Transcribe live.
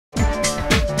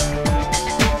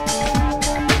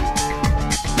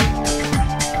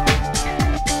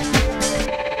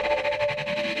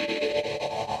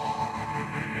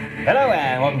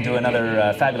to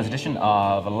another fabulous edition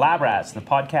of Lab Rats, the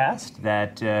podcast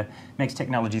that makes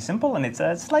technology simple and it's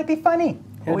slightly funny.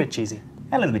 A bit cheesy.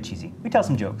 A little bit cheesy. We tell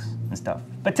some jokes and stuff.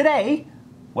 But today,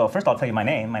 well, first I'll tell you my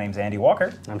name. My name's Andy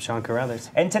Walker. I'm Sean Carruthers.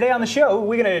 And today on the show,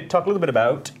 we're going to talk a little bit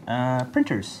about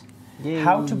printers. Yay.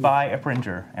 How to buy a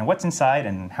printer and what's inside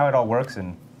and how it all works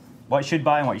and what you should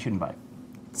buy and what you shouldn't buy.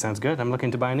 Sounds good. I'm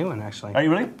looking to buy a new one, actually. Are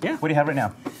you really? Yeah. What do you have right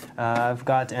now? I've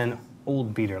got an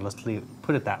old beater. Let's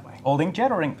put it that way. Old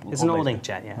inkjet or It's an old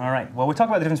inkjet, yeah. All right. Well, we'll talk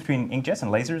about the difference between inkjets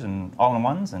and lasers and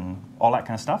all-in-ones and all that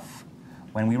kind of stuff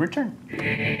when we return.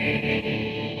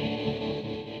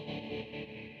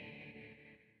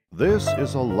 This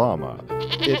is a llama.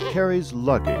 It carries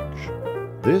luggage.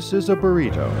 This is a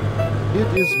burrito. It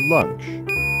is lunch.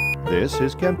 This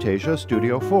is Camtasia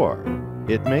Studio 4.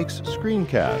 It makes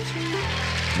screencasts.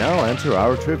 Now answer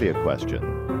our trivia question.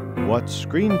 What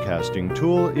screencasting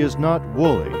tool is not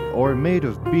woolly or made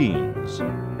of beans?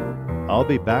 I'll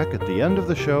be back at the end of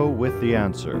the show with the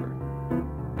answer.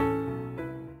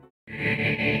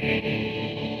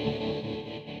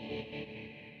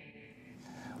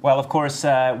 Well, of course,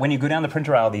 when you go down the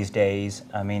printer aisle these days,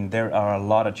 I mean, there are a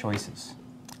lot of choices.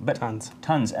 But Tons.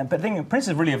 Tons. But the thing, printers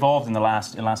have really evolved in the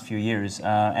last few years,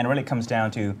 and it really comes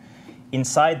down to,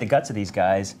 inside the guts of these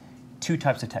guys, two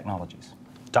types of technologies.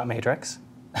 Dot matrix.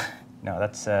 No,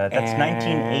 that's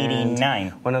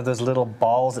 1989. One of those little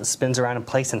balls that spins around in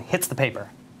place and hits the paper.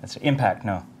 That's impact.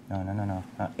 No.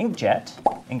 Inkjet,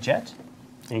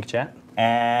 Inkjet.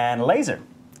 and laser.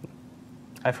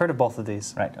 I've heard of both of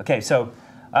these. Right. Okay. So,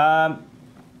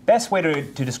 best way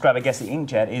to describe, I guess, the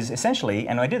inkjet is essentially,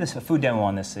 and I did a food demo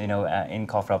on this, in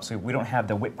Cough Drop, so we don't have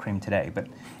the whipped cream today. But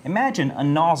imagine a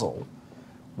nozzle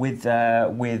with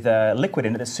liquid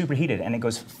in it that's superheated, and it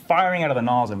goes firing out of the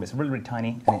nozzle. It's really, really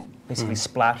tiny, and it basically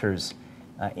splatters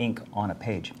ink on a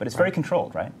page. But it's very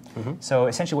controlled, right? So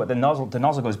essentially, what the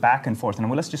nozzle goes back and forth. And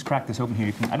let's just crack this open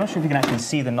here. I'm not sure if you can actually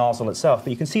see the nozzle itself,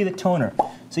 but you can see the toner.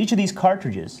 So each of these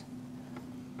cartridges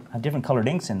have different colored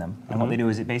inks in them, and what they do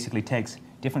is it basically takes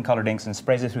different colored inks and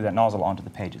sprays it through that nozzle onto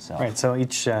the page itself. Right, so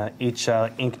each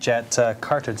inkjet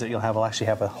cartridge that you'll have will actually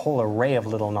have a whole array of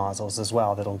little nozzles as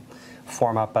well that'll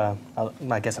form up,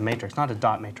 I guess, a matrix. Not a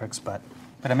dot matrix, but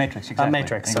a matrix, exactly. A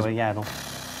matrix, so yeah, it'll...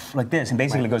 Like this, and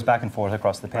basically goes back and forth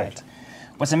across the page. Right.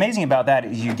 What's amazing about that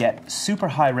is you get super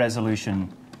high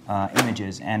resolution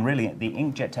images, and really the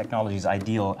inkjet technology is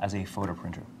ideal as a photo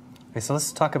printer. Okay, so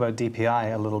let's talk about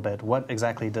DPI a little bit. What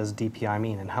exactly does DPI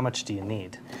mean, and how much do you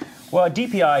need? Well,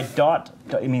 DPI,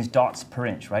 it means dots per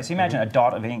inch, right? So imagine a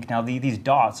dot of ink. Now, these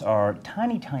dots are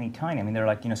tiny, tiny, tiny. I mean, they're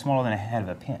like, smaller than a head of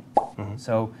a pin.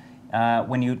 So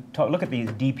when you look at the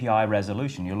DPI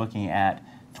resolution, you're looking at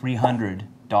 300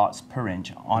 dots per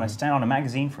inch on a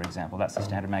magazine, for example. That's the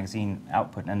standard magazine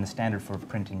output and the standard for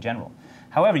print in general.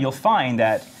 However, you'll find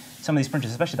that some of these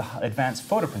printers, especially the advanced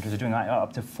photo printers, are doing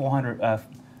up to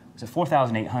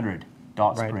 4,800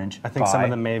 dots per inch. I think some of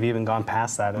them may have even gone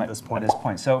past that at this point.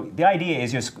 So the idea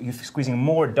is you're squeezing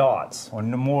more dots or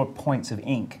more points of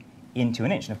ink into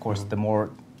an inch. And of course, the more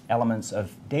elements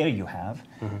of data you have,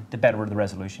 the better the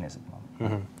resolution is at the moment.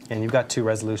 And you've got two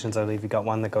resolutions, I believe. You've got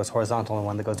one that goes horizontal and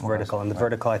one that goes vertical. And the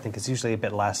vertical, I think, is usually a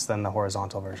bit less than the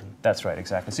horizontal version. That's right,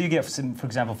 exactly. So you get, for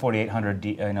example,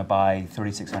 4,800 by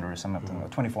 3,600 or something,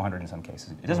 2,400 in some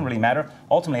cases. It doesn't really matter.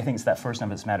 Ultimately, I think it's that first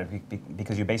number that's mattered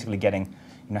because you're basically getting,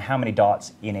 how many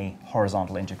dots in a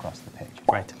horizontal inch across the page.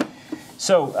 Right.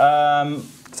 So,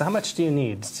 so how much do you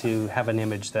need to have an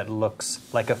image that looks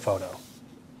like a photo?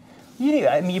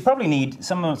 You probably need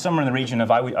somewhere in the region of,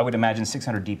 I would imagine,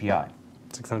 600 DPI.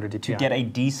 600 DPI. To get a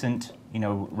decent,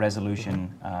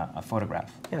 resolution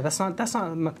photograph. Yeah, that's not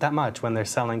that much when they're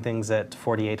selling things at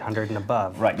 4,800 and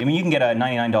above. Right. I mean, you can get a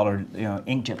 $99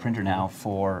 inkjet printer now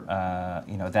for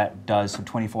that does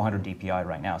 2,400 DPI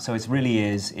right now. So it's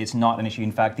not an issue.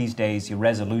 In fact, these days your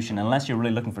resolution, unless you're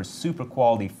really looking for super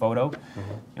quality photo, you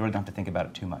really don't have to think about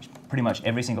it too much. Pretty much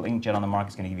every single inkjet on the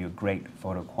market is going to give you a great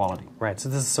photo quality. Right. So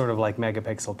this is sort of like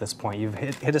megapixel at this point. You've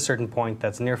hit a certain point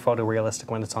that's near photorealistic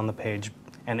when it's on the page.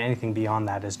 And anything beyond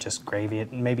that is just gravy.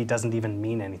 It maybe doesn't even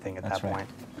mean anything at that point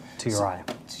to your eye.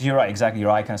 You're right, exactly.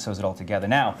 Your eye kind of sews it all together.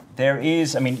 Now, there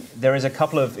is a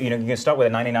couple of, you can start with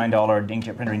a $99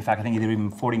 inkjet printer. In fact, I think they're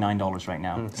even $49 right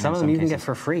now. Some of them you can get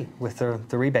for free with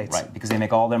the rebates. Right, because they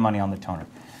make all their money on the toner.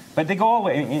 But they go all the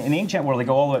way, in the inkjet world, they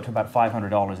go all the way up to about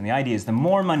 $500. And the idea is the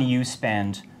more money you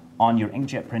spend on your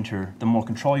inkjet printer, the more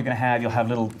control you're going to have. You'll have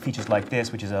little features like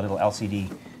this, which is a little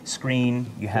LCD screen.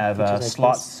 You have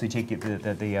slots, so you take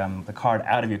the card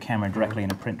out of your camera directly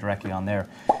and print directly on there.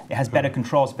 It has better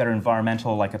controls, better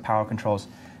environmental, like power controls.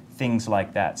 things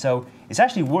like that. So it's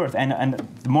actually worth, and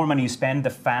the more money you spend,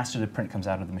 the faster the print comes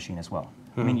out of the machine as well.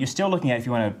 I mean, you're still looking at, if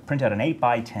you want to print out an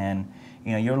 8x10,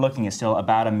 you know, you're looking at still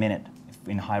about a minute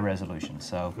in high resolution.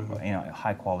 So, you know,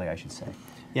 high quality, I should say.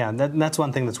 Yeah, that's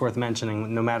one thing that's worth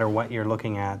mentioning. No matter what you're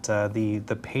looking at,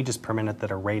 the pages per minute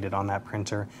that are rated on that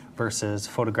printer versus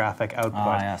photographic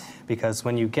output. Yes. Because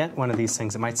when you get one of these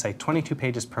things, it might say 22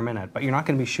 pages per minute, but you're not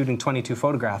going to be shooting 22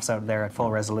 photographs out there at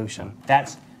full resolution.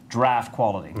 That's draft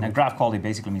quality. Now, draft quality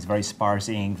basically means very sparse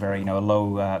ink, very, you know,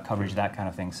 low coverage, that kind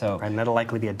of thing. So, and that'll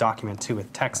likely be a document too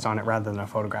with text on it rather than a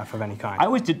photograph of any kind. I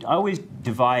always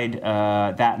divide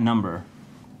that number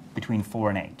between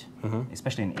 4 and 8,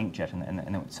 especially in inkjet.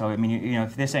 And so, I mean, you know,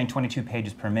 if they're saying 22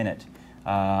 pages per minute,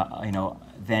 you know,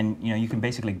 then you can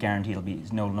basically guarantee it'll be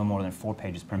no more than 4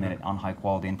 pages per minute on high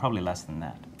quality, and probably less than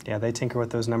that. Yeah, they tinker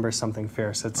with those numbers something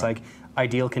fierce. It's like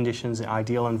ideal conditions,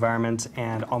 ideal environment,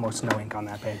 and almost no ink on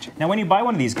that page. Now, when you buy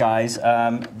one of these guys,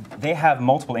 they have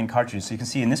multiple ink cartridges. So you can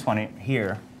see in this one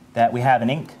here that we have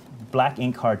an black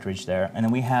ink cartridge there, and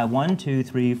then we have 1, 2,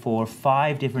 3, 4,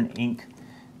 5 different ink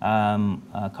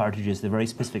cartridges. They're very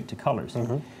specific to colors.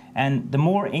 And the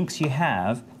more inks you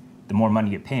have, the more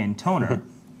money you pay in toner,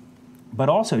 but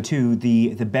also, too,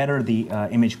 the better the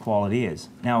image quality is.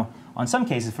 Now, on some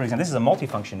cases, for example, this is a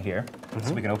multifunction here,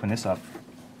 so we can open this up.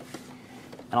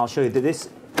 And I'll show you that this...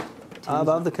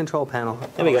 Above the control panel.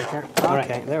 There we go. All right.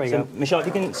 Okay, there we go. Michelle, if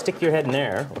you can stick your head in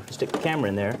there, or stick the camera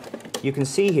in there, you can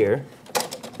see here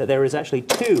that there is actually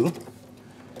 2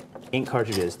 ink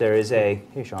cartridges. There is here,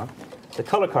 Sean, the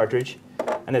color cartridge,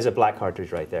 and there's a black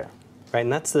cartridge right there. Right,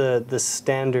 and that's the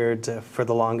standard for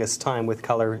the longest time with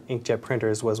color inkjet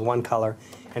printers was 1 color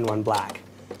and 1 black.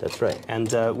 That's right.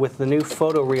 And with the new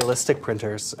photorealistic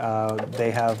printers,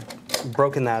 they have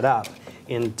broken that up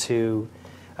into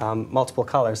multiple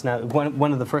colors. Now,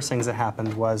 one of the first things that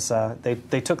happened was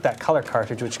they took that color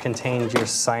cartridge, which contained your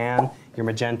cyan, your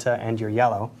magenta, and your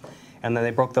yellow, and then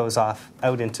they broke those off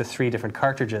out into 3 different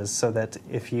cartridges so that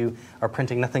if you are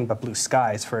printing nothing but blue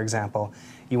skies, for example,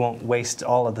 you won't waste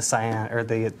all of the cyan or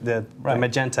the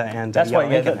magenta and yellow.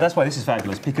 That's why this is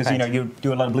fabulous, because you know, you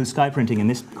do a lot of blue sky printing and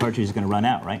this cartridge is going to run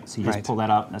out, right? So you just pull that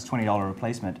out, and that's $20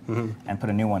 replacement, and put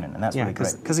a new one in, and that's really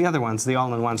great. Because the other ones, the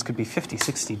all-in-ones, could be $50,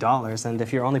 $60, and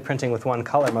if you're only printing with 1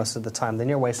 color most of the time, then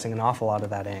you're wasting an awful lot of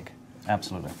that ink.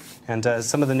 Absolutely. And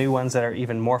some of the new ones that are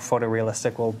even more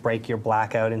photorealistic will break your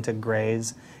black out into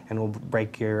grays and will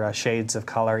break your shades of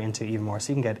color into even more.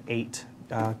 So you can get 8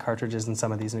 cartridges in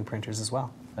some of these new printers as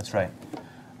well. That's right.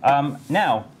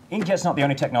 Now, inkjet's not the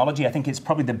only technology. I think it's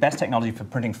probably the best technology for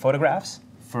printing photographs,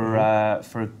 and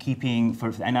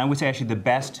I would say actually the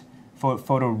best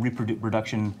photo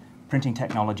reproduction printing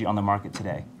technology on the market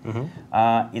today.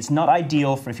 It's not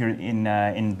ideal for if you're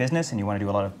in business and you want to do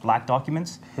a lot of black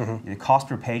documents. The cost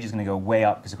per page is going to go way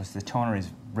up because, of course, the toner is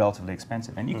relatively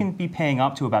expensive, and you can be paying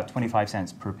up to about 25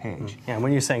 cents per page. Yeah,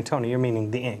 when you're saying toner, you're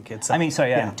meaning the ink. I mean,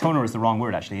 sorry, toner is the wrong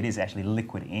word, actually. It is actually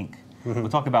liquid ink. We'll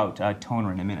talk about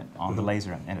toner in a minute on the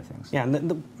laser end of things. Yeah,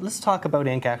 and let's talk about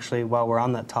ink, actually, while we're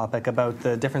on that topic, about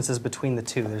the differences between the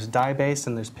two. There's dye-based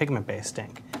and there's pigment-based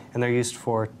ink, and they're used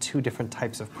for 2 different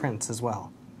types of prints as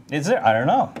well. Is there? I don't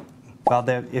know. Well,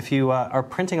 if you are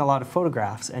printing a lot of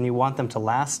photographs and you want them to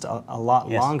last a lot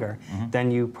longer, then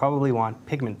you probably want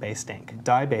pigment-based ink.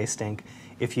 Dye-based ink,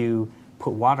 if you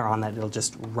put water on that, it'll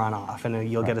just run off,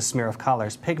 and you'll get a smear of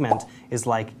colors. Pigment is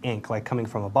like ink, like coming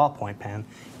from a ballpoint pen.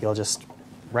 You'll just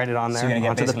write it on there, so you're going to get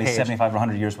onto the basically page. 75 or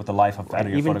 100 years worth of life out of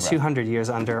your Even photograph. 200 years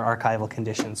under archival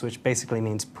conditions, which basically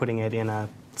means putting it in a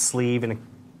sleeve in a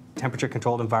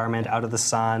temperature-controlled environment, out of the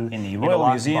sun. In the Royal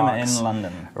Museum box. in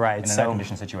London. Right. In an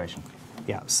air-conditioned situation.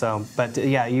 Yeah. So, but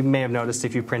yeah, you may have noticed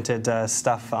if you printed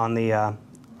stuff on the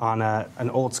an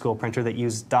old-school printer that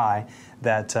used dye,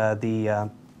 that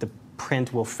the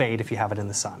print will fade if you have it in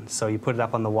the sun. So you put it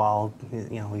up on the wall,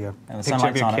 your picture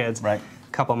of your kids. Right.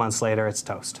 A couple months later, it's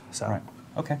toast. So. Right.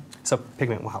 Okay. So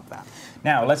pigment will help that.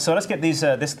 Now let's get these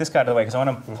this guy out of the way, because I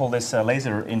want to pull this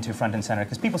laser into front and center,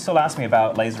 because people still ask me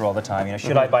about laser all the time. You know,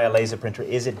 should I buy a laser printer?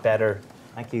 Is it better?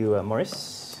 Thank you,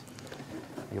 Maurice.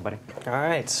 Thank you, buddy. All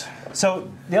right.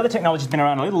 So the other technology has been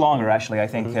around a little longer, actually. I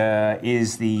think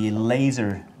is the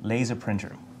laser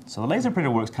printer. So the laser printer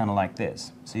works kind of like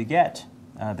this. So you get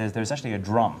there's actually a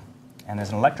drum, and there's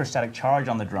an electrostatic charge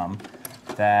on the drum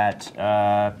that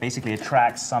basically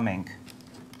attracts some ink.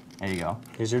 There you go.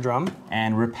 Here's your drum.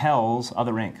 And repels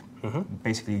other ink,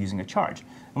 basically using a charge.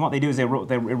 And what they do is it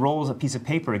rolls a piece of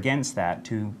paper against that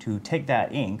to take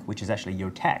that ink, which is actually your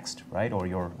text, right, or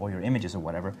your images or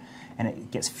whatever, and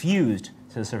it gets fused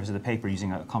to the surface of the paper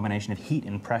using a combination of heat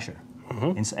and pressure.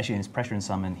 Actually, it's pressure in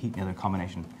some and heat in the other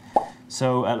combination.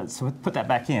 So let's put that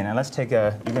back in, and let's take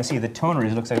a. You're going to see the toner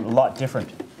looks like a lot different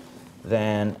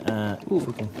than.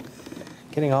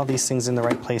 Getting all these things in the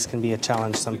right place can be a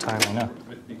challenge sometimes. I know.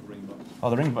 Oh,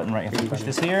 the ring button, right? You have to push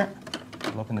this here.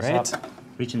 We'll open this up.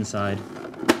 Reach inside,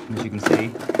 and as you can see.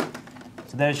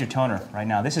 So there's your toner right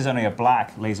now. This is only a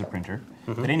black laser printer,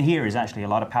 but in here is actually a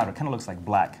lot of powder. It kind of looks like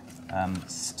black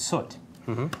soot.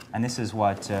 And this is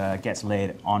what gets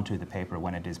laid onto the paper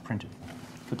when it is printed.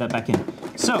 Put that back in.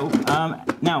 So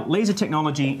now, laser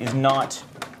technology is not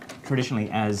traditionally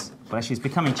as, well, actually it's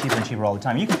becoming cheaper and cheaper all the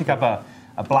time. You can pick up a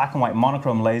black and white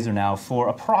monochrome laser now for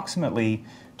approximately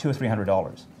 $200 or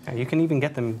 $300. Yeah, you can even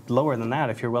get them lower than that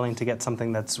if you're willing to get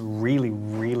something that's really,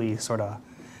 really sort of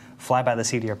fly by the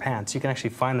seat of your pants. You can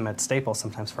actually find them at Staples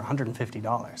sometimes for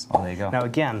 $150. Oh, there you go. Now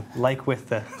again, like with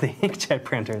the inkjet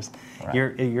printers, right.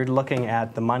 you're looking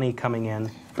at the money coming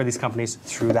in for these companies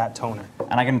through that toner.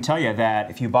 And I can tell you that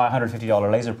if you buy a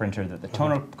 $150 laser printer, that the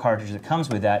toner cartridge that comes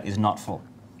with that is not full.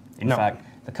 In fact,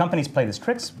 the companies play this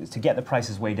tricks to get the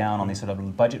prices way down on these sort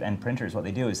of budget end printers. What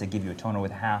they do is they give you a toner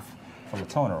with half full of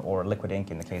toner, or liquid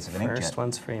ink in the case of an inkjet. First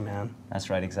one's free, man. That's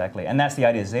right, exactly. And that's the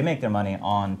idea, is they make their money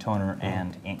on toner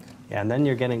and ink. Yeah, and then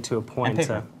you're getting to a point.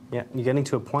 You're getting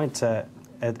to a point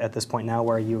at this point now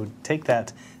where you would take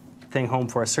that thing home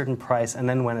for a certain price, and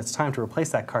then when it's time to replace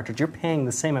that cartridge, you're paying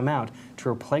the same amount to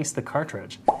replace the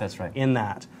cartridge. That's right. In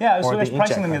that. Yeah, I was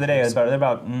pricing them the other day. They're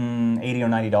about $80 or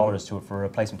 $90 for a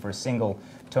replacement for a single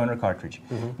toner cartridge.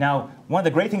 Now, one of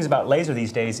the great things about laser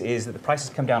these days is that the prices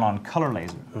come down on color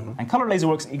laser. And color laser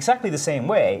works exactly the same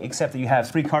way, except that you have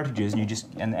 3 cartridges, and you just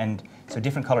so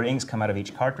different colored inks come out of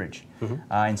each cartridge.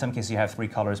 In some cases, you have 3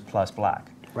 colors plus black.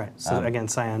 Right. So again,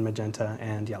 cyan, magenta,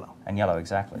 and yellow. And yellow,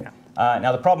 exactly. Yeah.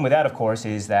 Now the problem with that, of course,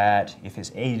 is that if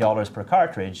it's $80 per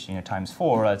cartridge, times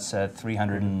 4, that's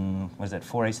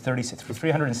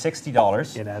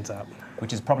 $360. It adds up.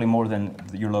 Which is probably more than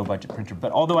your low budget printer.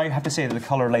 But although I have to say that the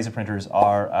color laser printers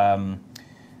are,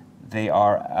 they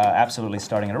are absolutely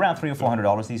starting at around $300 or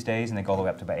 $400 these days, and they go all the way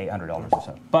up to about $800 or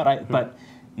so. But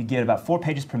you get about 4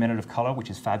 pages per minute of color, which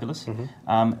is fabulous.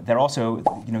 They're also,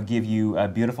 give you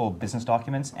beautiful business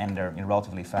documents, and they're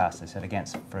relatively fast. I said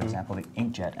against, for example, the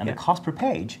inkjet, and the cost per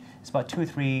page is about 2 or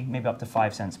 3, maybe up to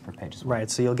 5 cents per page as well. Right.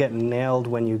 So you'll get nailed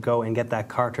when you go and get that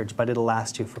cartridge, but it'll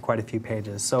last you for quite a few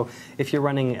pages. So if you're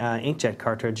running inkjet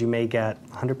cartridge, you may get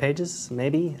 100 pages,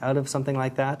 maybe, out of something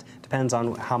like that. Depends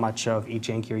on how much of each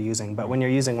ink you're using. But when you're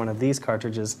using one of these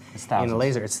cartridges in a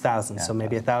laser, it's thousands. Yeah, so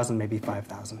maybe 1,000, maybe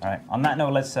 5,000. All right. On that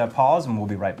note, let's pause, and we'll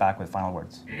be right back with final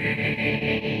words.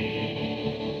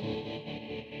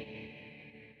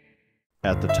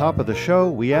 At the top of the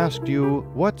show, we asked you,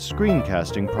 what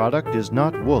screencasting product is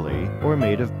not woolly or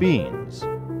made of beans?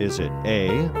 Is it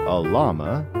A, a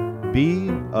llama, B,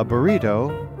 a burrito,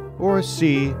 or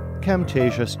C,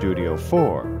 Camtasia Studio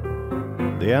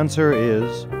 4? The answer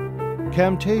is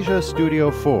Camtasia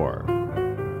Studio 4.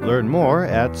 Learn more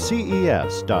at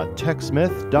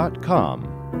ces.techsmith.com.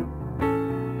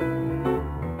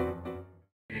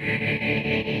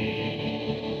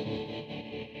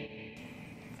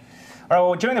 All right,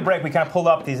 well, during the break, we kind of pulled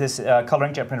up this color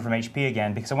inkjet printer from HP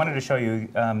again, because I wanted to show you,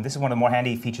 this is one of the more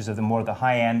handy features of the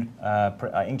high-end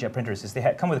inkjet printers, is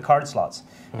they come with card slots.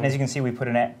 And as you can see, we put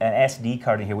an SD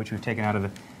card in here, which we've taken out of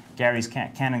Gary's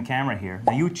Canon camera here.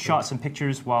 Now, you shot some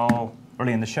pictures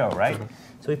early in the show, right?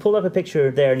 So we pulled up a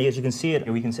picture there, and as you can see it,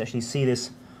 we can actually see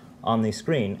this on the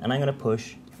screen. And I'm going to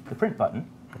push the print button,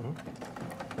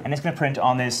 and it's going to print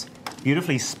on this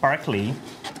beautifully sparkly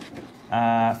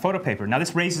photo paper. Now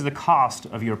this raises the cost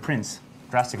of your prints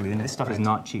drastically, and this stuff is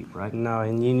not cheap, right? No,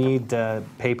 and you need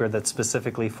paper that's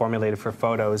specifically formulated for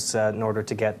photos in order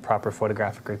to get proper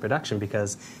photographic reproduction,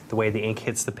 because the way the ink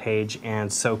hits the page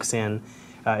and soaks in,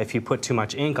 if you put too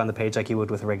much ink on the page like you would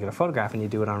with a regular photograph and you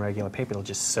do it on regular paper, it'll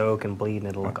just soak and bleed and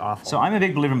it'll look awful. So I'm a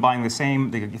big believer in buying the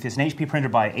same, if it's an HP printer,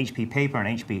 buy HP paper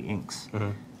and HP inks.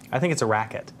 I think it's a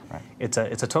racket. Right. It's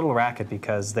a total racket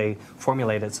because they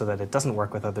formulate it so that it doesn't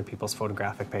work with other people's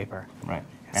photographic paper. Right.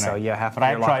 And so you have to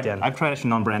be locked in. I've tried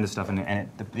actually non-branded stuff, and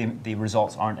the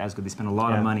results aren't as good. They spend a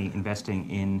lot of money investing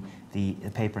in the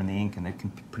paper and the ink and the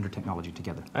printer technology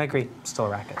together. I agree. Still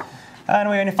a racket.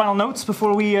 Anyway, any final notes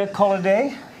before we call it a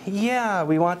day? Yeah,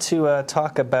 we want to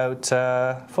talk about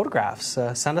photographs.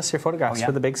 Send us your photographs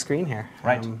for the big screen here.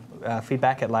 Right.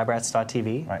 Feedback at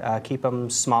librats.tv. Right. Keep them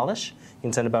smallish. You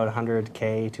can send about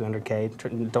 100K,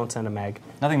 200K. Don't send a meg.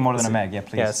 Nothing more than a meg, yeah,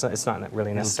 please. Yeah, it's not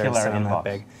really necessary to send them that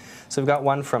big. So we've got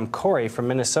one from Corey from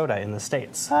Minnesota in the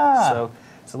States. So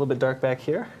it's a little bit dark back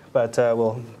here, but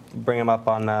we'll bring him up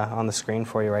on the screen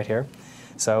for you right here.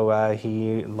 So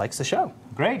he likes the show.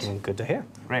 Great. And good to hear.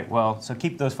 Great. Well, so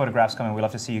keep those photographs coming. We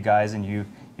love to see you guys and your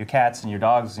cats and your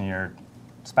dogs and your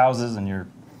spouses and your,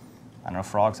 I don't know,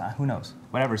 frogs. Who knows?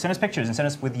 Whatever. Send us pictures and send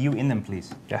us with you in them,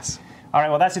 please. Yes. All right.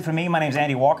 Well, that's it for me. My name's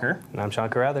Andy Walker. And I'm Sean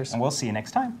Carruthers. And we'll see you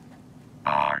next time.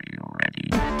 Are you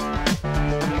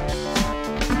ready?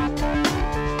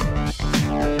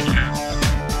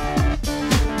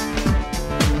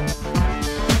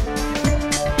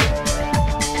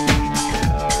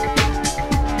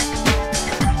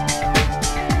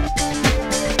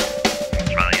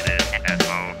 Try this at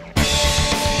home.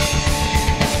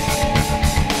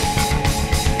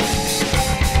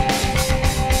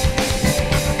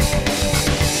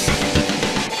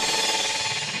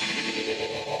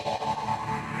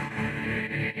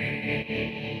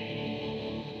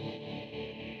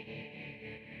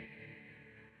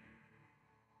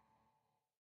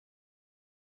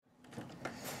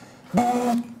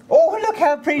 Oh, look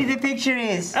how pretty the picture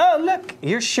is. Oh, look!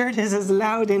 Your shirt is as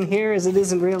loud in here as it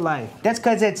is in real life. That's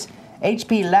because it's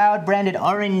HP Loud branded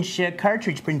orange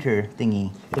cartridge printer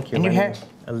thingy. I think you're and your hair. running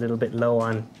a little bit low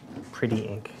on pretty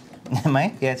ink. Am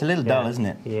I? Yeah, it's a little dull, isn't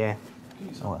it? Yeah.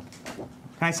 Oh, well. Can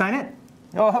I sign it?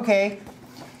 Oh, okay.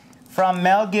 From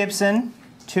Mel Gibson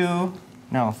to,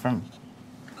 no, from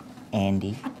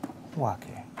Andy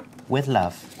Walker. With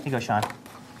love. Here you go, Sean.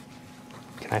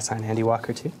 Can I sign Andy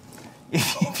Walker too?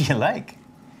 If you like.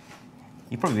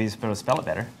 You probably be able to spell it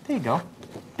better. There you go.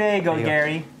 There you go, There you go.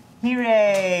 Gary.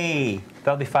 Hooray!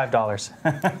 That'll be $5.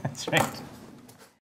 That's right.